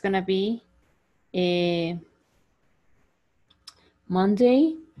 So that's gonna be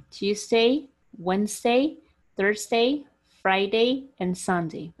Monday, Tuesday, Wednesday, Thursday, Friday, and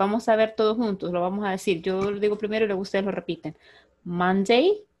Sunday. Vamos a ver todos juntos, lo vamos a decir. Yo lo digo primero y luego ustedes lo repiten.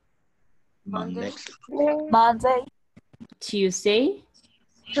 Monday, Tuesday,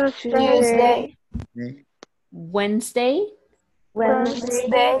 Wednesday,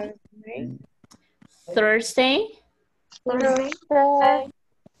 Thursday,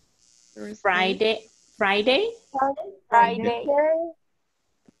 Friday,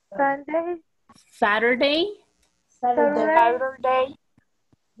 Saturday,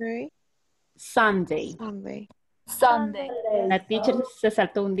 Sunday. La teacher se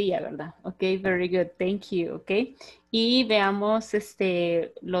saltó un día, ¿verdad? Ok, very good, thank you, ok. Y veamos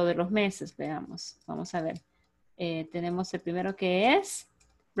lo de los meses, veamos. Vamos a ver. Tenemos el primero que es,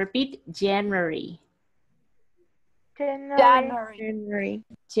 repeat, January.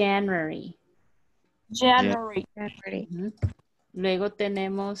 Luego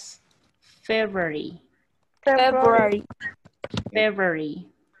tenemos February.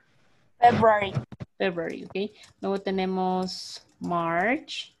 February, ok. Luego tenemos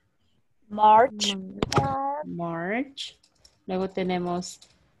March. Luego tenemos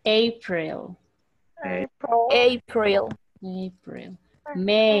April.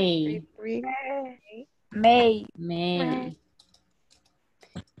 May.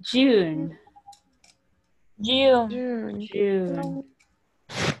 June.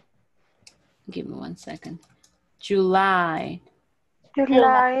 Give me 1 second. July.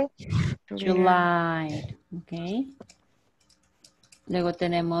 Okay. Luego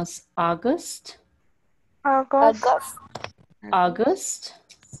tenemos August.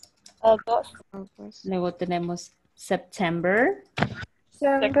 Luego tenemos September.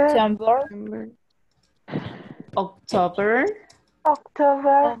 October.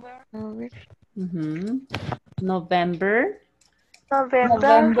 October, November.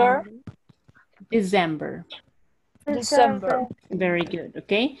 November, December. December. Very good.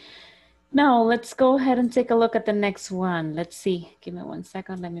 Okay. Now let's go ahead and take a look at the next one. Let's see. Give me 1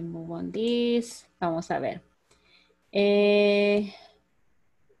 second. Let me move on this. Vamos a ver.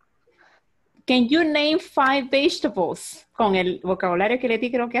 Can you name 5 vegetables? Con el vocabulario que le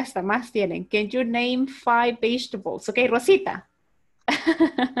di, creo que hasta más tienen. Can you name 5 vegetables? Okay, Rosita.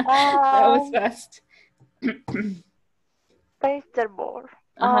 That was fast. Vegetable.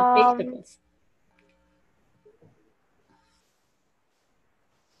 Vegetables.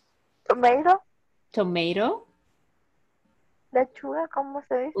 Tomato, Tomato. lechuga, ¿cómo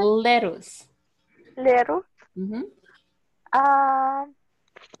se dice? Lettuce. Lettuce,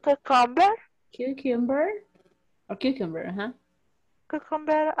 cucumber, Cucumber. Or cucumber,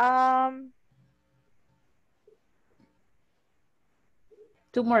 cucumber,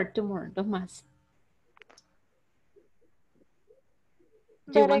 Two more. Dos más.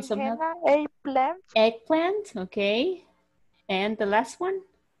 Do you want some help? berenjena, eggplant, Eggplant, okay. And the last one?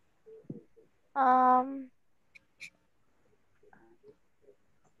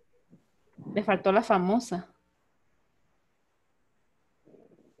 Le faltó la famosa.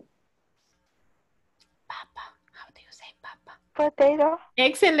 Papa. How do you say papa? potato.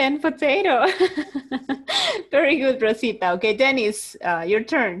 Excellent, potato. Very good, Rosita. Okay, Dennis, your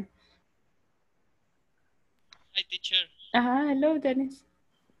turn. Hi, teacher. Hello, Dennis.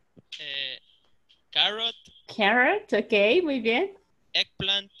 Carrot, Carrot, okay, muy bien.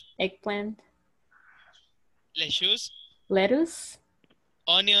 eggplant, Eggplant. lettuce,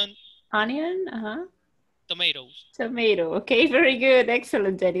 Onion, tomatoes. Tomato. Okay, very good.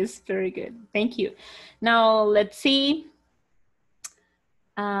 Excellent, Dennis. Very good. Thank you. Now, let's see.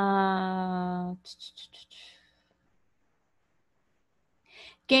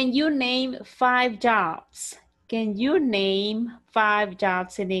 Can you name 5 jobs? Can you name 5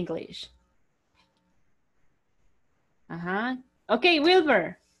 jobs in English? Okay,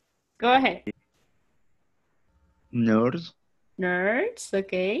 Wilbur, go ahead. Nurse,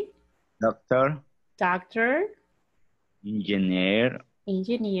 Okay. doctor, Doctor, engineer,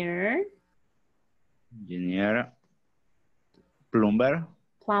 plumber,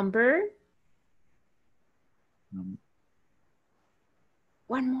 plumber.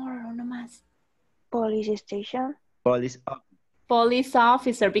 One more, uno más. Police station. police officer, Police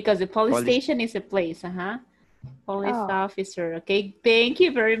officer, because the police station is a place. Police officer. Okay, thank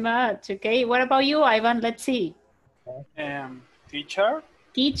you very much. Okay, what about you, Ivan? Let's see. Teacher.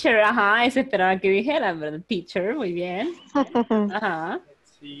 Teacher, ese esperaba que dijera, ¿verdad? Teacher, muy bien.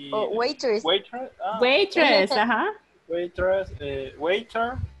 Waitress. Waitress. Waitress, Waitress.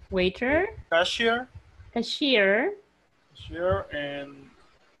 Waiter. Cashier. Cashier and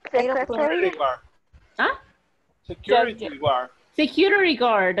Secretary. Security guard. Security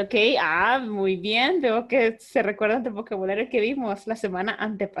guard, ok. Muy bien. Veo que se recuerdan del vocabulario que vimos la semana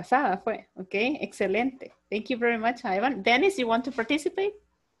antepasada, fue. Ok, excelente. Thank you very much, Ivan. Dennis, you want to participate?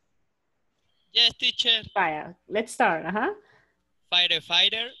 Yes, teacher. Vaya, let's start.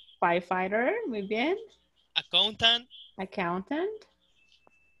 Firefighter, muy bien. accountant,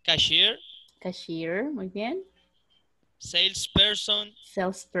 cashier, muy bien. salesperson,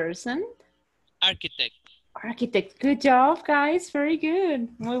 architect. Good job, guys. Very good.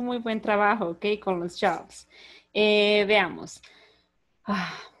 Muy buen trabajo, ok, con los jobs. Veamos.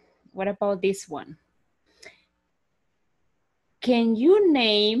 What about this one? Can you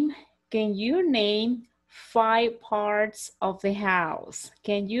name 5 parts of the house?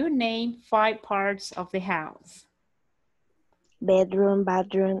 Can you name 5 parts of the house? Bedroom,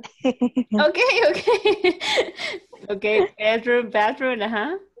 bathroom. Okay. Okay, bedroom,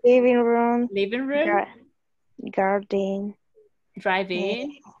 Living room. Garden.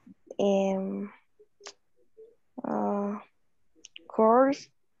 Drive-in. Course.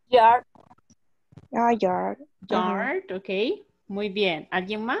 Yard. Yard. Yard, ok. Muy bien.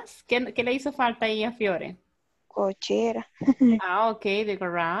 ¿Alguien más? ¿Qué le hizo falta ahí a Fiore? Cochera. Ok, the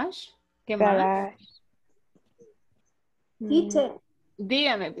garage. ¿Qué Garage. más? Kitchen.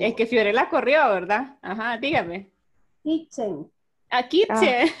 Dígame, es que Fiore la corrió, ¿verdad? Dígame. Kitchen.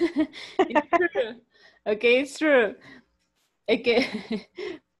 Kitchen. It's true. Ok, it's true. Es que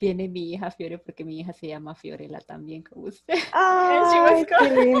viene mi hija Fiore porque mi hija se llama Fiorella también como usted. Ay, qué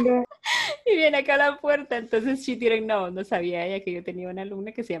lindo. Y viene acá a la puerta, entonces she didn't know, no sabía ella que yo tenía una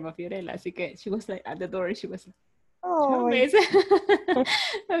alumna que se llama Fiorella, así que she was like at the door, she was like,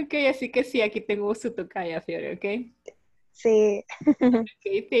 ok, así que sí, aquí tengo su tocaya, Fiore, ok. Sí.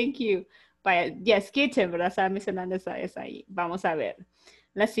 Ok, thank you. Vaya, yes, kitchen, ¿verdad? Estaba mencionando esa ahí. Vamos a ver.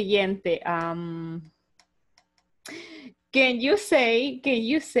 La siguiente. Can you say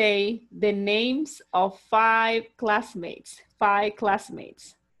the names of 5 classmates? 5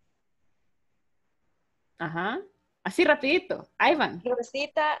 classmates. Ajá. Así rapidito. Ivan.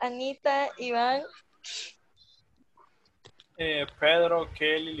 Rosita, Anita, Iván. Pedro,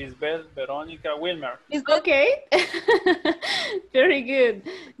 Kelly, Lisbeth, Verónica, Wilmer. Ok. Very good.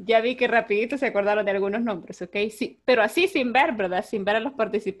 Ya vi que rapidito se acordaron de algunos nombres, ok. Sí, pero así sin ver, ¿verdad? Sin ver a los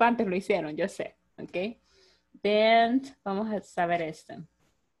participantes lo hicieron, yo sé, ok. Then, vamos a saber esto.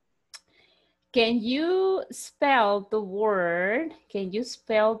 Can you spell the word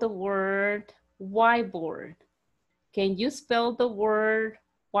whiteboard? Can you spell the word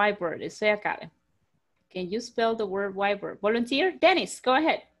whiteboard? Eso ya cabe. Can you spell the word whiteboard? Volunteer? Dennis, go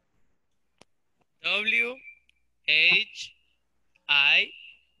ahead. WHITABOIRD.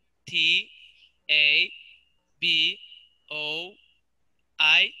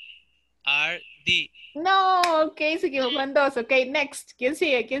 No, ok, se equivocó en 2. Ok, next. ¿Quién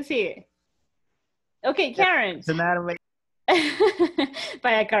sigue? Ok, Karen.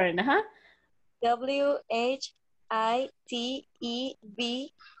 Vaya, Karen, ajá.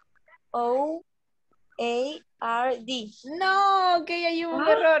 WHITEBOARD. No, ok, hay un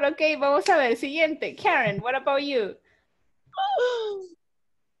error. Ok, vamos a ver. Siguiente. Karen, what about you?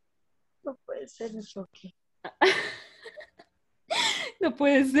 No puede ser eso, ok. No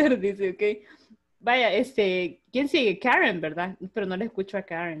puede ser, dice, ok. Vaya, ¿quién sigue? Karen, ¿verdad? Pero no le escucho a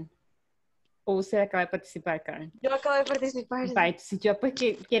Karen. ¿O usted acaba de participar, Karen? Yo acabo de participar. Vaya, si yo pues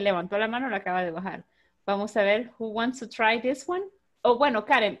quien levantó la mano lo acaba de bajar. Vamos a ver, who wants to try this one? Oh, bueno,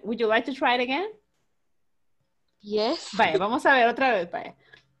 Karen, would you like to try it again? Yes. Vaya, vamos a ver otra vez, vaya.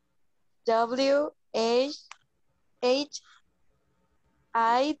 WHITEBOARD.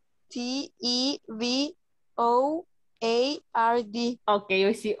 Ok,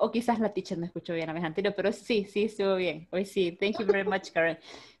 hoy sí, o quizás la teacher no escuchó bien la vez anterior, pero sí, estuvo bien. Hoy sí, thank you very much, Karen.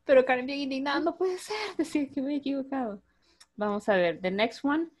 Pero Karen bien indignada, no puede ser decir que me he equivocado. Vamos a ver, the next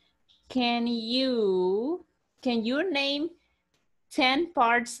one. Can you name 10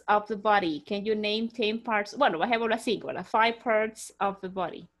 parts of the body? Can you name 10 parts? Bueno, bajémoslo a 5, ¿verdad? 5 parts of the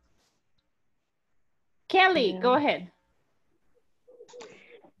body. Kelly, go ahead.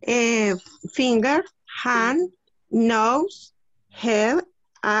 Finger, hand, nose, head,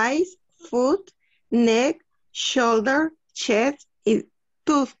 eyes, foot, neck, shoulder, chest, y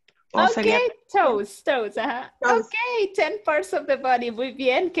tooth. Okay, toes, ajá. Toes. Ok, 10 parts of the body. Muy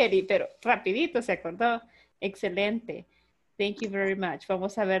bien, Kelly, pero rapidito se acordó. Excelente. Thank you very much.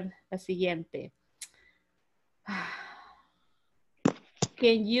 Vamos a ver la siguiente.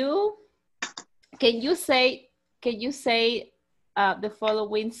 Can you say the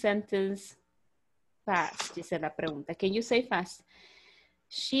following sentence fast? Dice la pregunta. Can you say fast?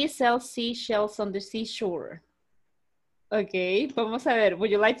 She sells seashells on the seashore. Okay, vamos a ver.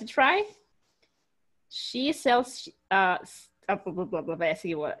 Would you like to try? She sells, blah, blah, blah, blah. Se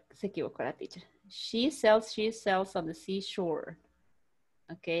equivocó la teacher. She sells on the seashore.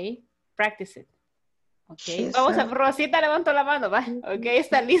 Okay, practice it. Okay, vamos a, Rosita levantó la mano, va. Okay,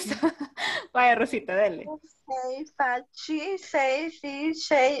 está lista. Vaya, Rosita, dele. She says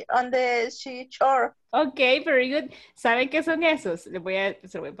on the seashore. Okay, very good. ¿Saben qué son esos? Se lo voy a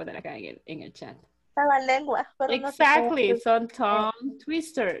poner acá en el chat. La lengua. Exactly, son tongue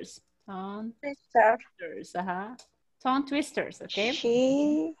twisters. Tongue twisters, ajá. Tongue twisters, okay?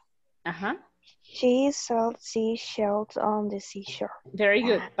 She sells seashells on the seashore. Very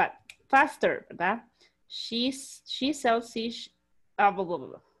good, but faster, ¿verdad? She sells blah, blah, blah,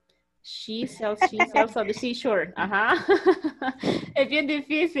 blah. She sells on the seashore. Ajá. Es bien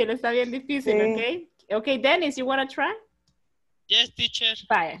difícil, está bien difícil, Sí. okay? Okay, Dennis, you want to try? Yes, teacher.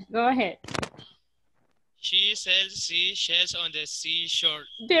 Vaya, go ahead. She sells seashells on the seashore.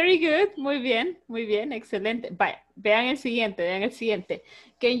 Very good, muy bien, excelente. Vaya, vean el siguiente.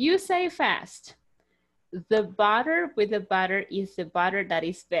 Can you say fast? The butter with the butter is the butter that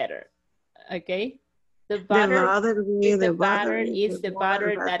is better. Okay? The butter with the butter is the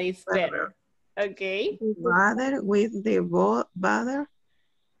butter that is better. Okay? The butter with the butter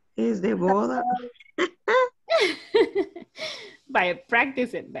is the butter. Vaya,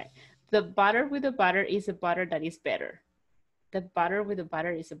 practice it. Vaya. The butter with the butter is the butter that is better. The butter with the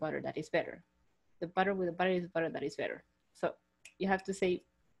butter is the butter that is better. The butter with the butter is the butter that is better. So you have to say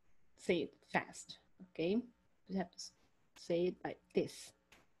it fast, okay? You have to say it like this.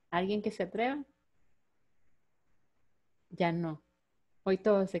 ¿Alguien que se atreva? Ya no. Hoy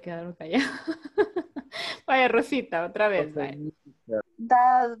todos se quedaron callados. Vaya, Rosita, otra vez. Vaya.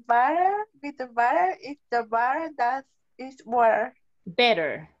 The butter with the butter is the butter that is water.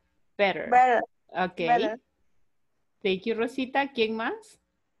 Better. Better. Better. Ok. Better. Thank you, Rosita. ¿Quién más?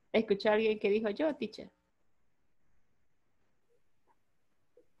 ¿Escuchó a alguien que dijo yo, teacher?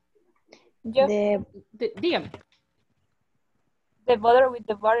 Yo, Dígame. the butter with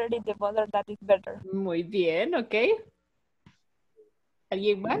the butter is the butter that is better. Muy bien, ok.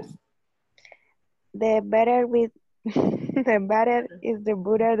 ¿Alguien más? The better with the butter is the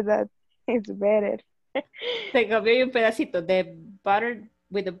butter that is better. Se cambió un pedacito. The butter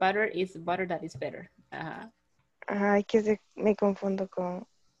with the butter is butter that is better. Ajá. Ay, me confundo con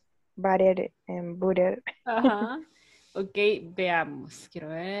butter and butter. Ajá. Ok, veamos. Quiero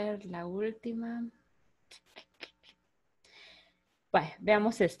ver la última. Bueno,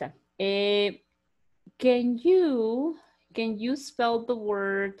 veamos esta. Can you spell the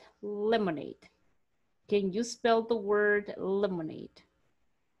word lemonade? Can you spell the word lemonade?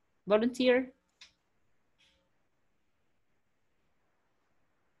 Volunteer?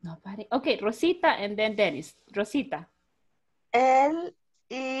 Nobody. Okay, Rosita and then Dennis. Rosita.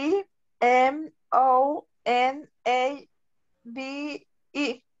 Lemonade.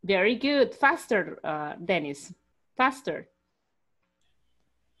 Very good. Faster, Dennis. Faster.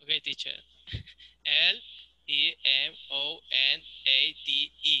 Okay, teacher. Lemonade.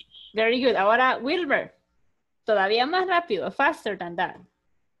 Very good. Ahora, Wilmer. Todavía más rápido. Faster than that.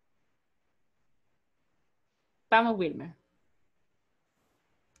 Vamos, Wilmer.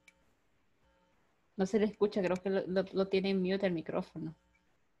 No se le escucha. Creo que lo tiene en mute el micrófono.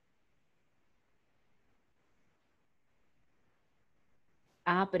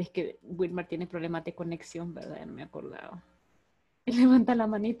 Ah, pero es que Wilmer tiene problemas de conexión, ¿verdad? No me acordaba. Levanta la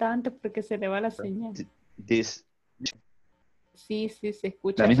manita antes porque se le va la señal. Sí, se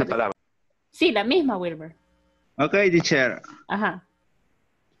escucha. La misma palabra. Sí, la misma, Wilmer. Ok, teacher. Ajá.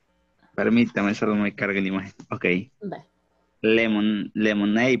 Permítame, solo me cargue la imagen. Ok. Vale.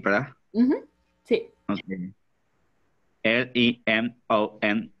 Lemonade, ¿verdad? Sí. Ok.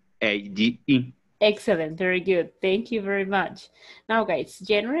 Lemonade. Excellent, very good. Thank you very much. Now, guys,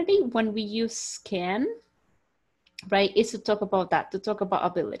 generally when we use can, right, is to talk about that, to talk about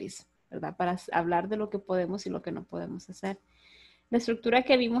abilities, ¿verdad? Para hablar de lo que podemos y lo que no podemos hacer. La estructura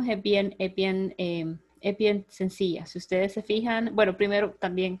que vimos es bien sencilla. Si ustedes se fijan, bueno, primero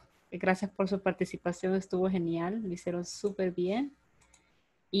también, gracias por su participación, estuvo genial, lo hicieron súper bien.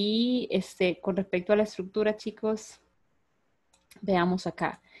 Y con respecto a la estructura, chicos, veamos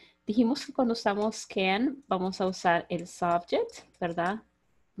acá. Dijimos que cuando usamos can, vamos a usar el subject, ¿verdad?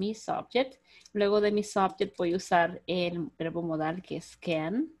 Mi subject. Luego de mi subject voy a usar el verbo modal que es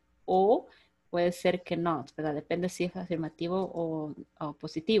can o puede ser cannot, ¿verdad? Depende si es afirmativo o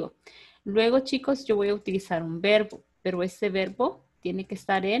positivo. Luego, chicos, yo voy a utilizar un verbo, pero ese verbo tiene que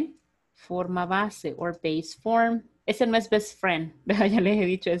estar en forma base o base form. Ese no es best friend, ¿verdad? Ya les he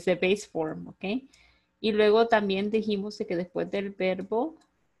dicho, es de base form, ¿ok? Y luego también dijimos que después del verbo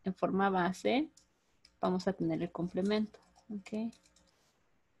en forma base vamos a tener el complemento, ¿ok?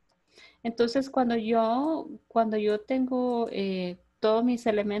 Entonces, cuando yo tengo todos mis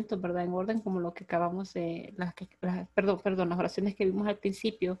elementos, ¿verdad? En orden como lo que acabamos de, las oraciones que vimos al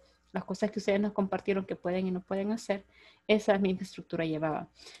principio, las cosas que ustedes nos compartieron que pueden y no pueden hacer, esa misma estructura llevaba.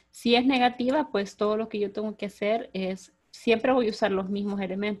 Si es negativa, pues todo lo que yo tengo que hacer es, siempre voy a usar los mismos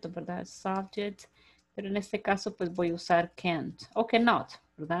elementos, ¿verdad? Subject, pero en este caso pues voy a usar can't o cannot,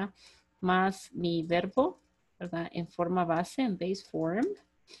 ¿verdad? Más mi verbo, ¿verdad? En forma base, en base form,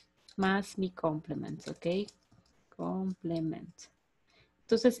 más mi complement, ¿ok? Complement.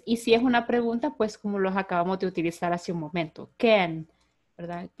 Entonces, y si es una pregunta, pues como los acabamos de utilizar hace un momento. Can,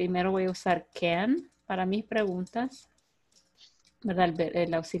 ¿verdad? Primero voy a usar can para mis preguntas, ¿verdad?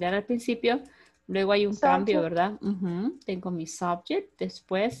 El auxiliar al principio. Luego hay un cambio, ¿verdad? Tengo mi subject.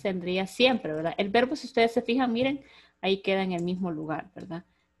 Después tendría siempre, ¿verdad? El verbo, si ustedes se fijan, miren, ahí queda en el mismo lugar, ¿verdad?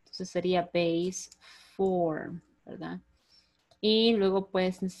 Entonces sería base form, ¿verdad? Y luego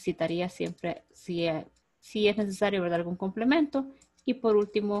pues necesitaría siempre, si es necesario, ¿verdad? Algún complemento. Y por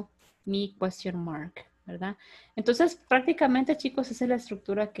último, mi question mark, ¿verdad? Entonces prácticamente, chicos, esa es la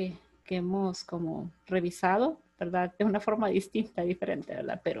estructura que hemos como revisado, ¿verdad? De una forma distinta, diferente,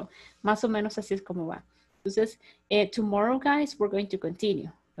 ¿verdad? Pero más o menos así es como va. Entonces, tomorrow, guys, we're going to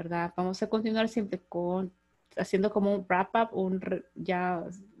continue, ¿verdad? Vamos a continuar siempre haciendo como un wrap-up,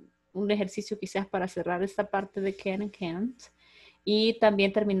 un ejercicio quizás para cerrar esta parte de can and can't y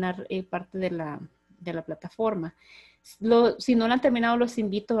también terminar parte de la plataforma. Si no lo han terminado, los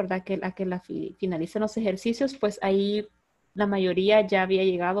invito, ¿verdad? A que finalicen los ejercicios, pues ahí La mayoría ya había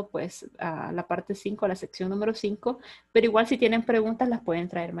llegado pues a la parte 5, a la sección número 5, pero igual si tienen preguntas las pueden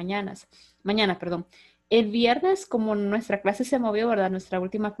traer mañana, perdón. El viernes, como nuestra clase se movió, ¿verdad? Nuestra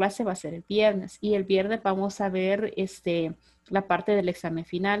última clase va a ser el viernes y el viernes vamos a ver la parte del examen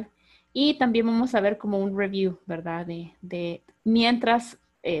final y también vamos a ver como un review, ¿verdad? Mientras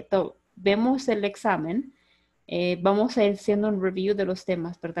vemos el examen, vamos a ir haciendo un review de los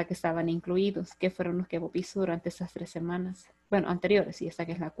temas, ¿verdad? Que estaban incluidos, que fueron los que hemos visto durante esas 3 semanas. Bueno, anteriores, y esta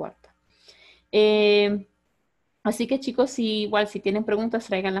que es la 4ª. Así que chicos, igual si tienen preguntas,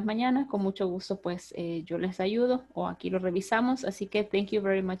 tráiganlas mañana. Con mucho gusto, pues yo les ayudo o aquí lo revisamos. Así que thank you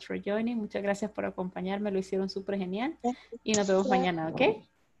very much for joining. Muchas gracias por acompañarme. Lo hicieron súper genial. Y nos vemos mañana, ¿ok?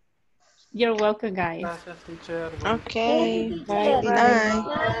 You're welcome, guys. Gracias, teacher. Okay. Bye.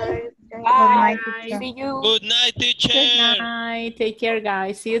 Bye. Bye. See you. Good night, teacher. Good night. Take care,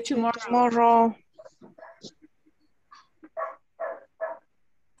 guys. See you tomorrow. Tomorrow.